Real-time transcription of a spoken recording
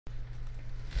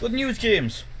Good news,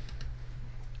 James.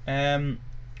 The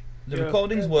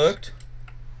recording's worked.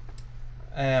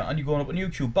 And you're going up on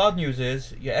YouTube. Bad news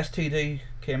is your STD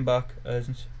came back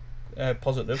as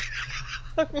positive.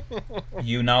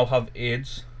 You now have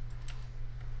AIDS.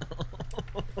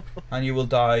 And you will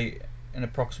die in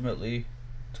approximately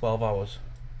 12 hours.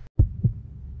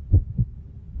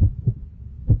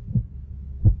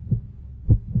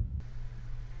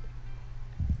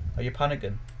 Are you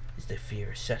panicking? Is the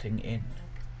fear setting in?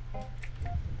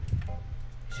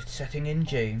 Is it setting in,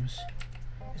 James?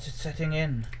 Is it setting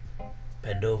in?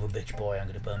 Bend over, bitch boy, I'm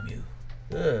gonna bum you.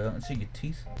 Ugh, I can see your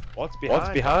teeth. What's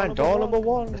behind door number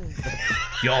one?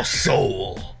 Your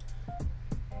soul!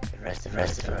 The rest of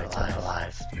it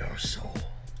alive. Your soul.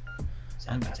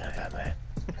 Batman.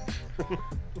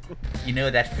 You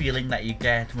know that feeling that you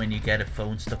get when you get a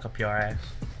phone stuck up your ass?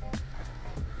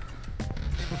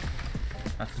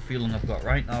 That's the feeling I've got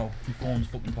right now. My phone's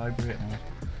fucking vibrating.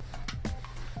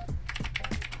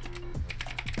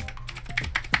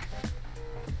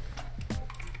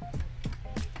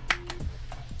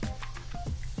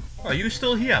 Are you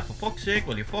still here? For fuck's sake,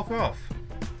 will you fuck off?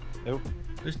 Nope.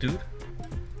 This dude.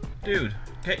 Dude,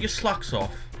 get your slacks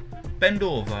off. Bend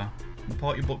over and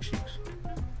part your butt cheeks.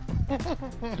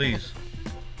 Please.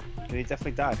 Did he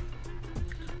definitely die?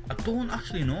 I don't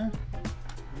actually know.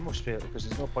 You must be, because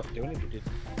there's no point doing it if you did.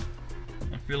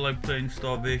 I feel like playing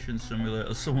Starvation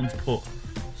Simulator. Someone's put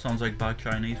sounds like bad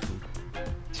Chinese food.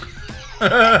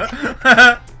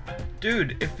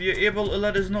 Dude, if you're able to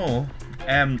let us know,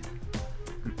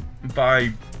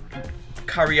 by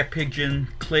carrier pigeon,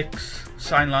 clicks,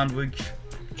 sign language.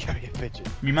 Carrier pigeon.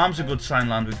 My mum's a good sign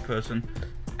language person.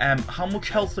 How much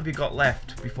health have you got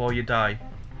left before you die?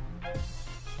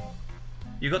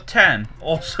 You got 10.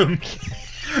 Awesome.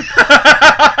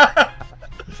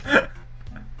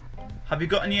 Have you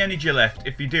got any energy left?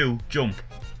 If you do, jump.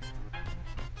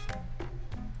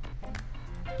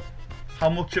 How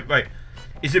much? Right.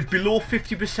 Is it below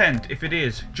 50%? If it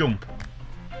is, jump.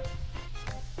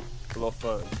 Below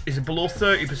 30. Is it below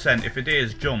 30%? If it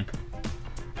is, jump.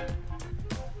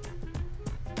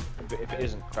 If it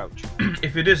isn't, crouch.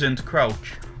 If it isn't,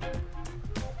 crouch.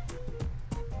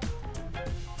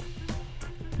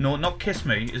 No, not kiss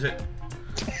me, is it?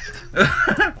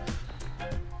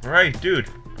 Right, dude.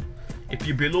 If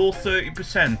you're below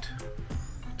 30%,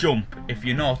 jump. If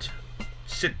you're not,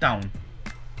 sit down.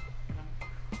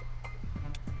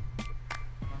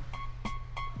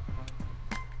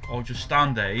 Or just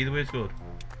stand there, either way is good.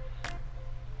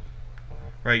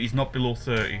 Right, he's not below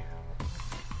 30.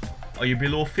 Are you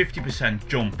below 50%?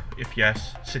 Jump. If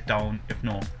yes, sit down. If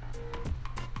no.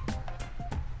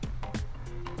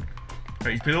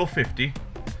 Right, he's below 50.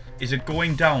 Is it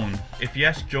going down? If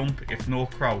yes, jump. If no,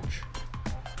 crouch.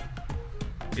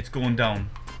 It's going down.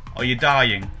 Are you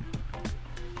dying?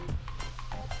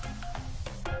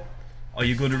 Are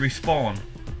you going to respawn?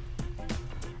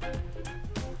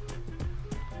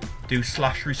 Do /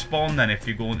 respawn then if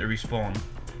you're going to respawn.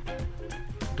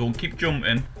 Don't keep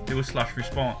jumping. Do a /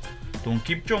 respawn. Don't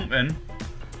keep jumping.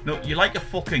 No, you're like a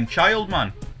fucking child,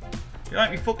 man. You're like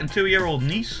my fucking 2-year-old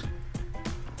niece.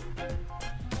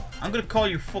 I'm gonna call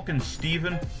you fucking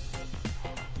Steven.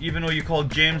 Even though you call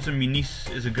James and my niece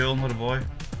is a girl, not a boy.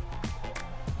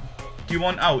 Do you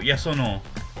want out? Yes or no?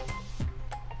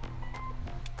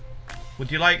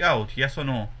 Would you like out? Yes or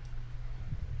no?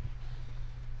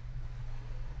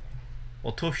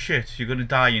 Well, tough shit. You're gonna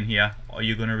die in here, or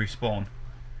you're gonna respawn.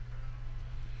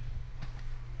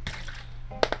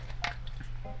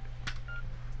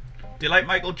 Do you like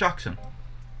Michael Jackson?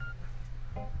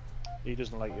 He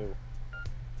doesn't like you.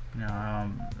 No, I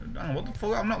don't know, what the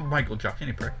fuck? I'm not Michael Jackson,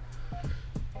 you prick.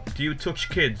 Do you touch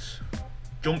kids?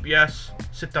 Jump yes,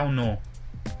 sit down no.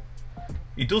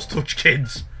 He does touch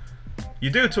kids. You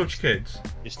do touch kids.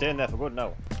 You're staying there for good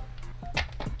now.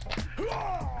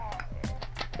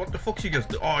 What the fuck's he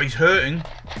just? Oh, he's hurting.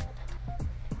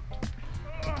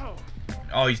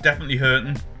 Oh, he's definitely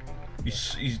hurting.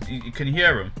 You can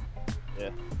hear him.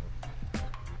 Yeah.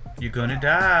 You're gonna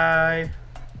die.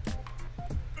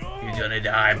 You're gonna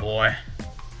die, boy.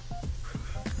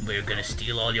 We're gonna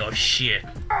steal all your shit.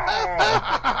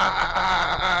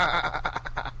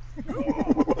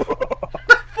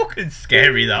 Fucking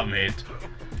scary, that mate.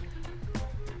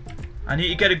 I need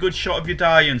to get a good shot of you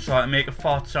dying so I can make a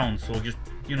fart sound, so just,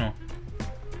 you know,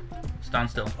 stand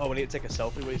still. Oh, we need to take a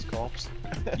selfie with his corpse.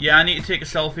 Yeah, I need to take a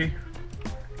selfie.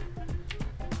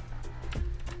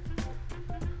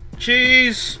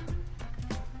 Cheese!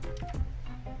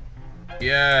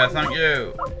 Yeah, thank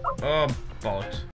you. Oh, bollocks.